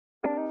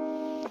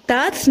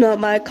That's not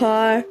my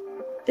car.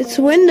 Its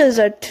windows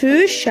are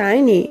too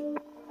shiny.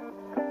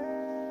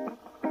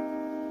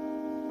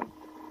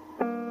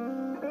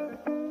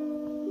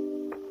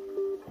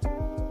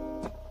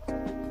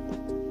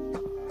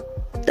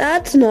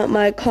 That's not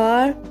my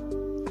car.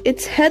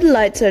 Its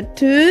headlights are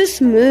too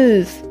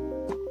smooth.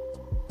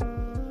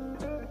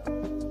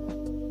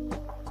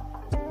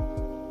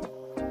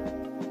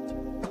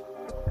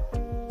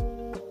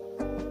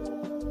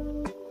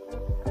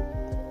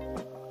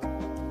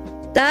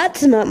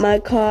 That's not my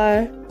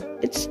car.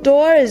 Its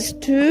door is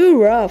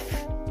too rough.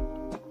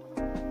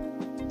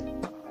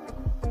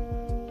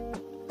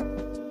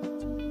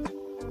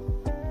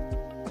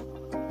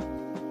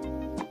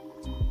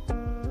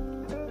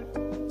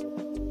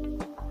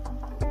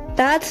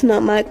 That's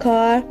not my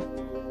car.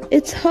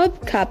 Its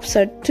hubcaps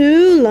are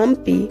too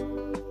lumpy.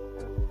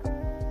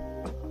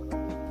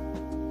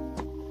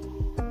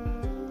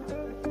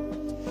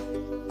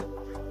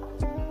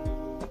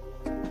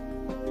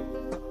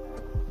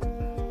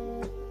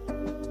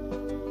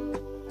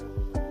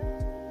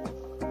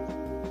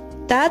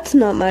 That's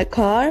not my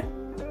car.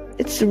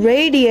 Its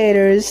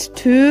radiator is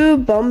too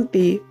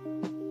bumpy.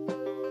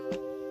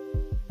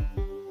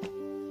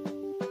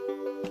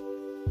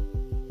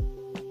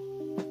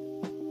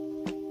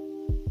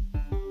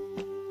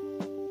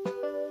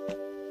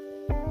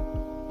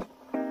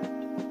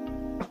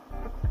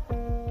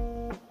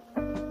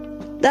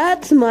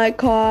 That's my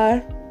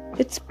car.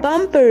 Its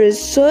bumper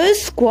is so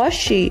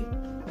squashy.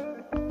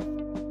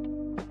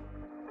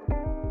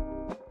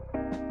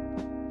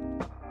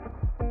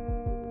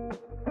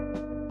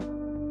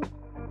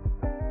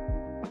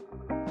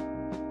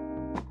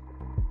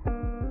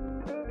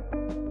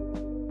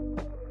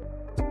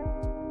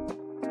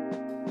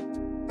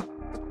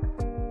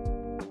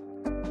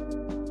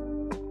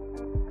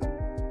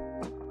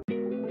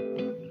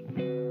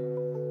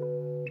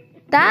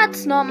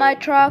 That's not my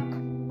truck.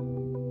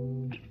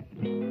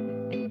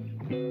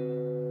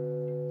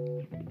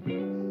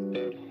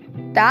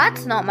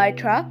 That's not my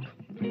truck.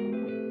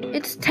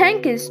 Its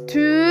tank is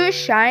too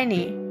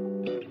shiny.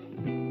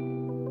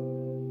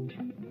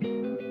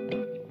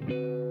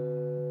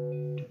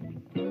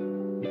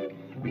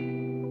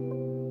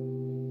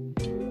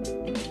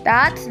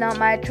 That's not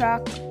my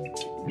truck.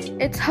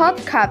 Its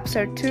hubcaps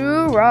are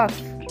too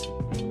rough.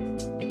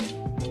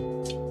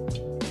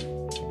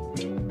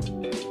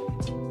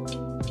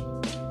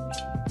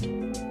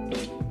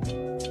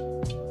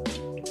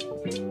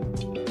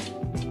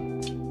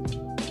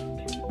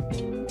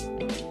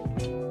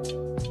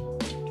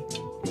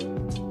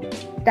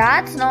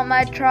 That's not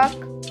my truck.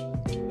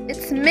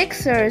 Its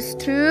mixer is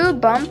too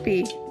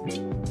bumpy.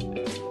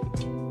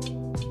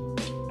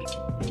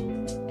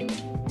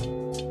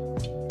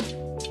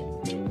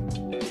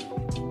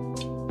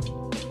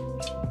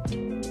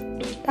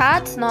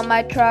 That's not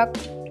my truck.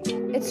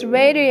 Its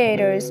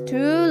radiator is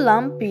too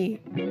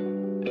lumpy.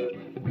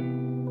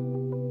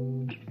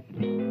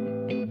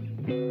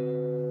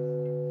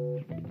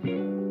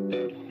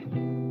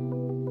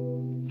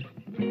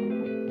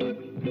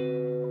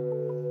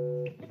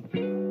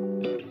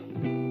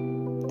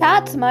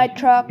 That's my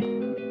truck.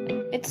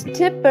 Its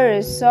tipper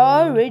is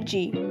so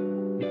ridgy.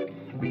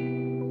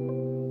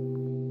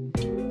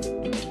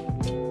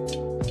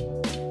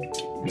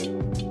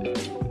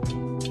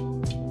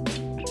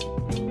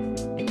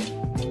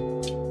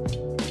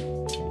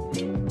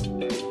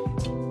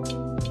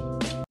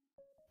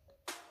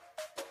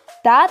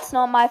 That's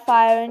not my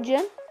fire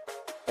engine.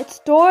 Its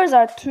doors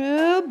are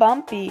too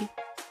bumpy.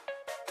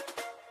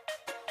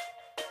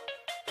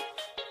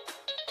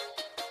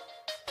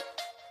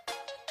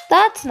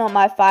 That's not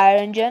my fire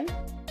engine.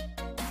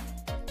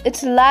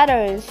 Its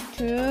ladder is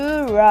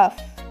too rough.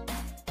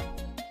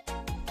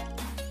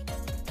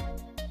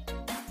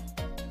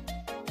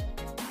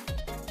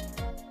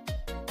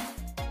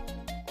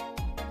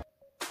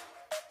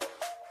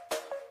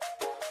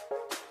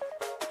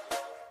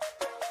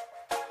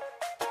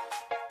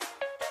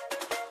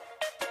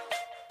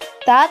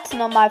 That's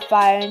not my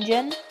fire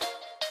engine.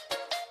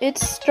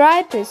 Its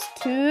stripe is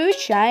too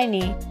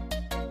shiny.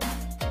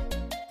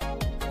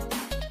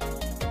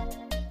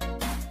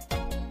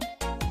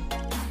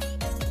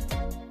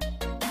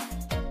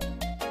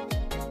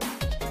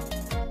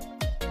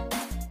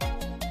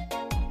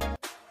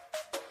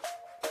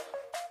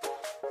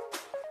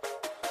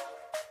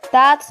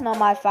 That's not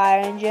my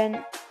fire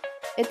engine.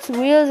 Its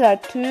wheels are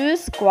too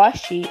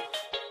squashy.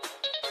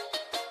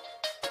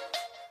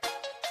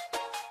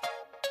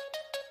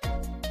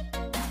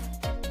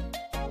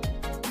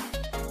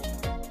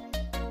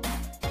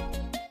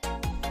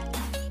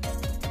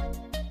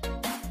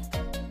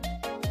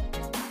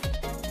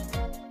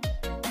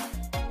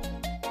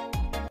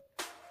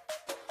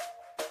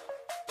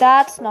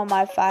 That's not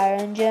my fire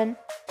engine.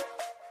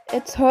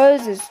 Its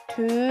hose is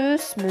too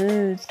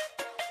smooth.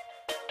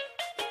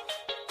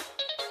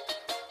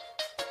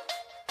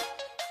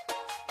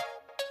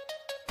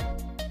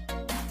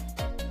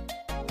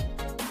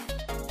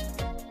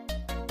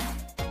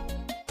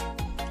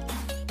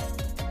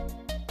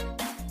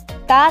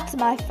 That's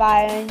my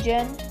fire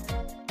engine.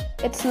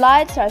 Its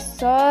lights are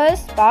so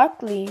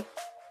sparkly.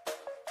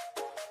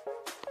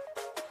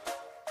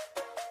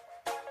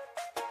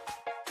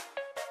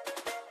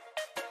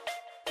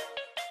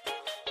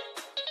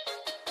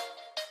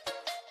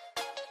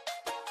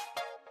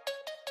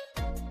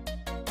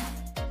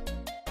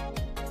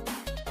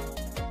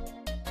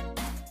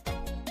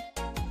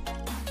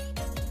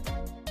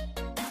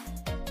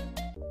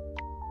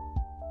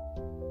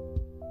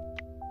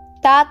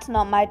 That's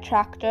not my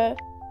tractor.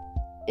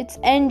 Its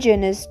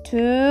engine is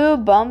too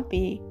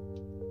bumpy.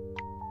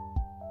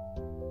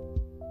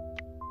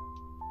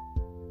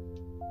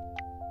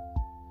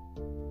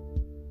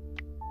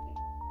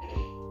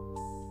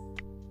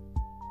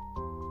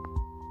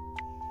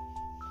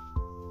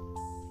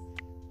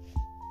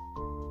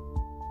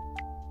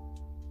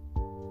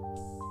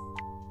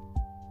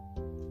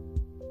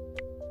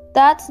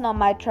 That's not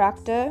my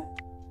tractor.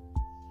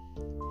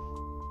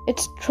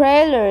 Its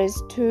trailer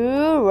is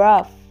too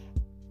rough.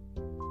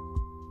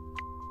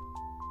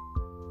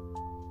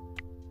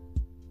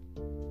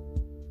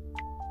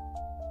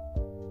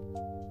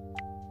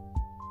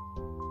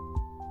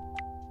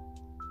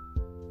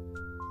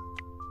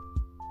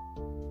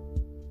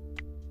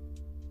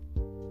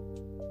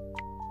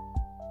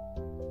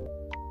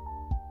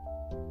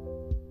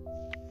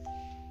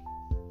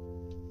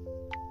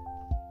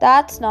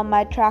 That's not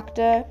my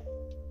tractor.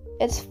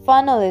 Its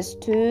funnel is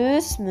too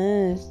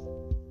smooth.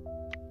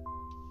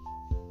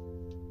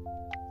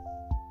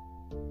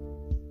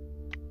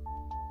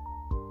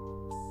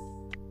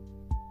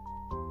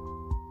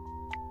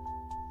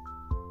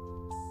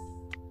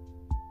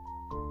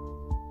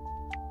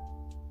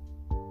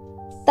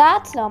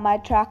 That's not my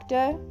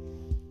tractor.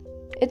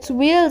 Its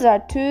wheels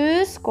are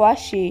too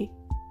squashy.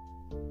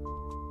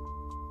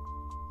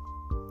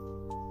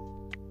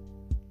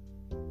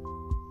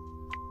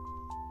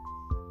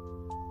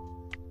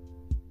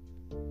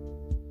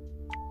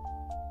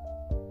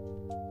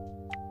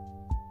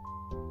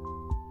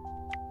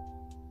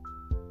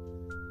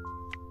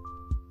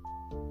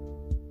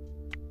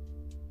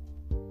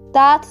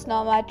 That's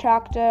not my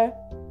tractor.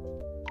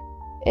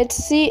 Its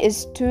seat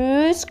is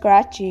too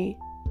scratchy.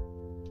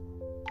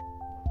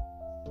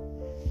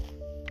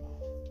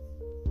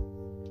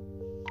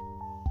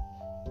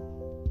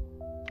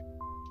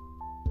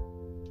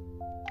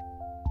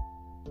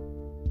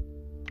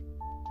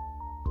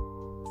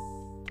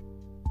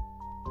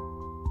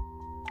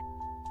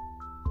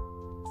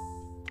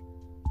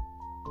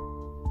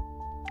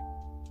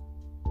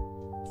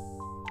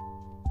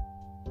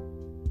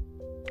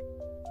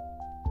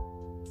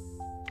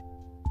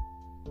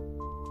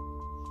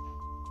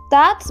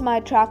 That's my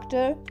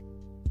tractor.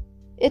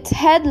 Its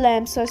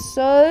headlamps are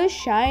so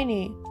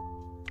shiny.